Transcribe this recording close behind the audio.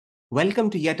Welcome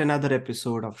to yet another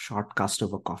episode of Shortcast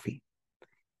over Coffee.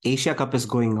 Asia Cup is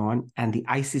going on and the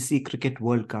ICC Cricket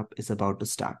World Cup is about to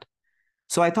start.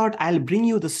 So I thought I'll bring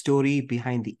you the story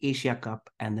behind the Asia Cup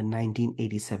and the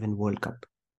 1987 World Cup.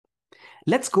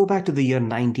 Let's go back to the year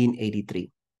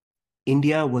 1983.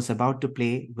 India was about to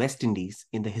play West Indies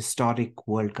in the historic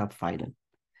World Cup final.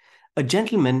 A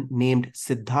gentleman named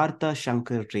Siddhartha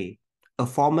Shankar Ray, a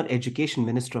former education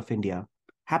minister of India,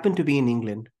 happened to be in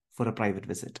England for a private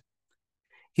visit.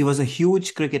 He was a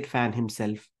huge cricket fan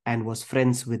himself and was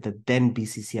friends with the then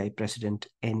BCCI president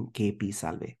N.K.P.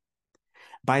 Salve.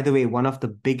 By the way, one of the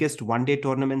biggest one-day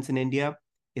tournaments in India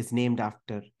is named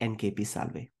after N.K.P.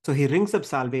 Salve. So he rings up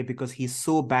Salve because he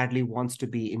so badly wants to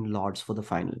be in Lords for the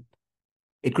final.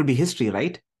 It could be history,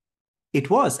 right? It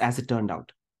was, as it turned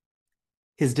out.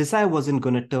 His desire wasn't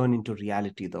going to turn into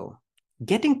reality, though.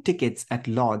 Getting tickets at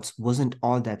Lords wasn't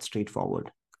all that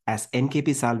straightforward, as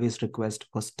N.K.P. Salve's request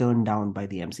was turned down by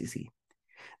the MCC.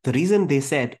 The reason they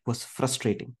said was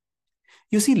frustrating.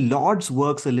 You see, Lords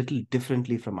works a little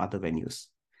differently from other venues.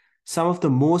 Some of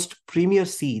the most premier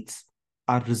seats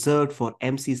are reserved for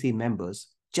MCC members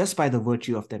just by the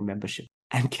virtue of their membership.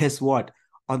 And guess what?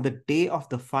 On the day of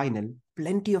the final,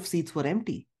 plenty of seats were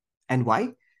empty. And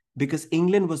why? Because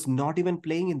England was not even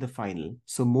playing in the final,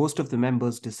 so most of the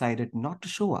members decided not to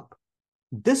show up.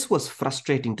 This was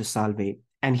frustrating to Salve,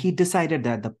 and he decided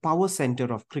that the power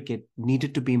center of cricket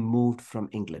needed to be moved from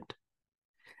England.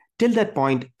 Till that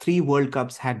point, 3 World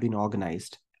Cups had been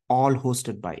organized, all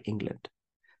hosted by England.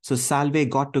 So Salve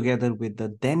got together with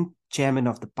the then chairman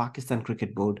of the Pakistan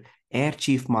Cricket Board, Air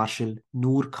Chief Marshal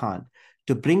Noor Khan,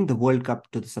 to bring the World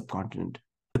Cup to the subcontinent.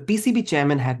 The PCB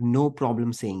chairman had no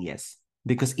problem saying yes,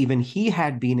 because even he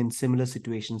had been in similar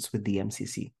situations with the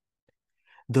MCC.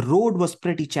 The road was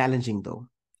pretty challenging, though.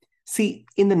 See,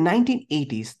 in the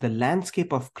 1980s, the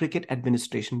landscape of cricket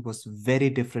administration was very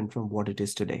different from what it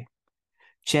is today.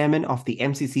 Chairman of the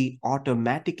MCC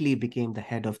automatically became the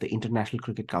head of the International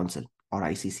Cricket Council, or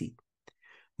ICC.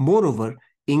 Moreover,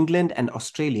 England and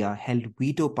Australia held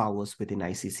veto powers within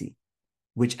ICC,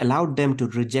 which allowed them to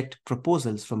reject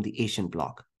proposals from the Asian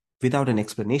bloc, without an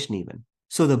explanation even.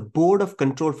 So the Board of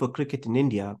Control for Cricket in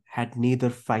India had neither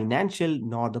financial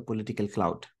nor the political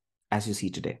clout, as you see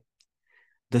today.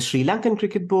 The Sri Lankan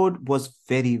Cricket Board was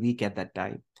very weak at that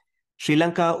time. Sri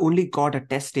Lanka only got a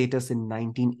test status in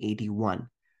 1981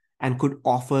 and could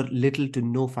offer little to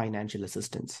no financial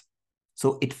assistance.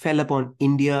 So it fell upon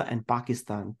India and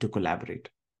Pakistan to collaborate.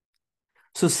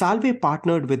 So Salve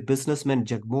partnered with businessman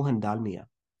Jagmohan Dalmia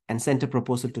and sent a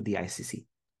proposal to the ICC.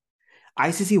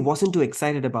 ICC wasn't too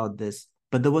excited about this,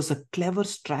 but there was a clever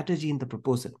strategy in the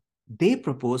proposal. They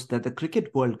proposed that the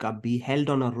Cricket World Cup be held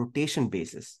on a rotation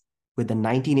basis, with the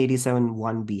 1987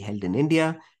 one be held in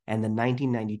India and the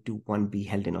 1992 one be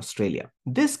held in Australia.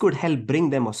 This could help bring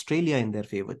them Australia in their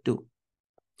favor too.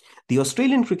 The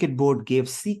Australian Cricket Board gave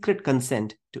secret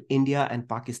consent to India and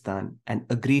Pakistan and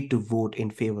agreed to vote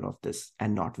in favor of this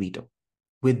and not veto.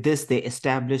 With this, they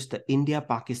established the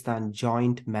India-Pakistan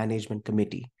Joint Management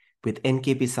Committee with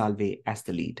N.K.P. Salve as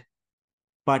the lead.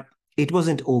 But it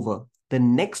wasn't over. The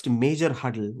next major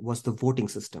hurdle was the voting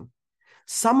system.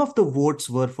 Some of the votes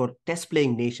were for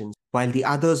test-playing nations, while the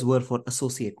others were for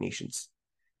associate nations.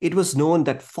 It was known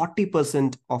that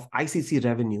 40% of ICC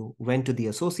revenue went to the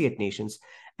associate nations,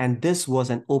 and this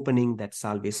was an opening that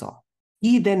Salve saw.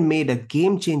 He then made a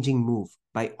game-changing move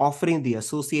by offering the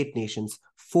associate nations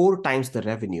 4 times the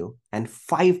revenue and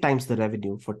 5 times the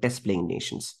revenue for test-playing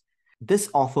nations. This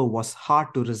offer was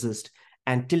hard to resist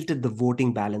and tilted the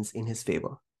voting balance in his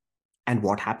favor. And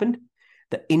what happened?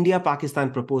 The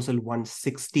India-Pakistan proposal won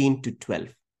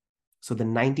 16-12. So the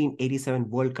 1987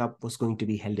 World Cup was going to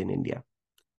be held in India.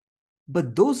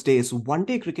 But those days,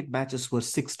 one-day cricket matches were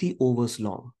 60 overs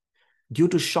long. Due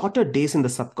to shorter days in the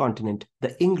subcontinent,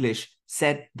 the English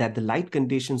said that the light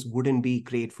conditions wouldn't be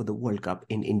great for the World Cup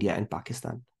in India and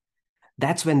Pakistan.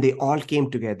 That's when they all came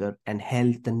together and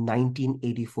held the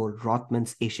 1984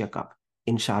 Rothmans Asia Cup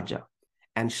in Sharjah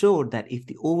and showed that if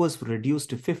the overs were reduced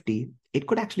to 50, it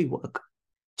could actually work.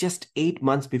 Just 8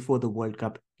 months before the World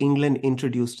Cup, England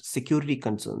introduced security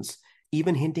concerns,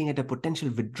 even hinting at a potential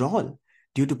withdrawal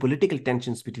due to political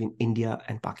tensions between India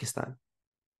and Pakistan.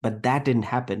 But that didn't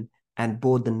happen, and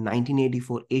both the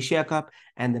 1984 Asia Cup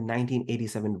and the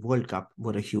 1987 World Cup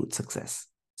were a huge success.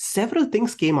 Several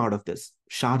things came out of this.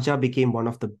 Sharjah became one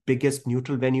of the biggest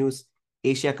neutral venues.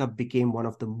 Asia Cup became one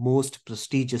of the most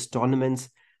prestigious tournaments.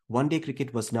 One-day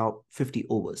cricket was now 50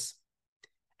 overs.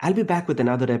 I'll be back with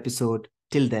another episode.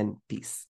 Till then, peace.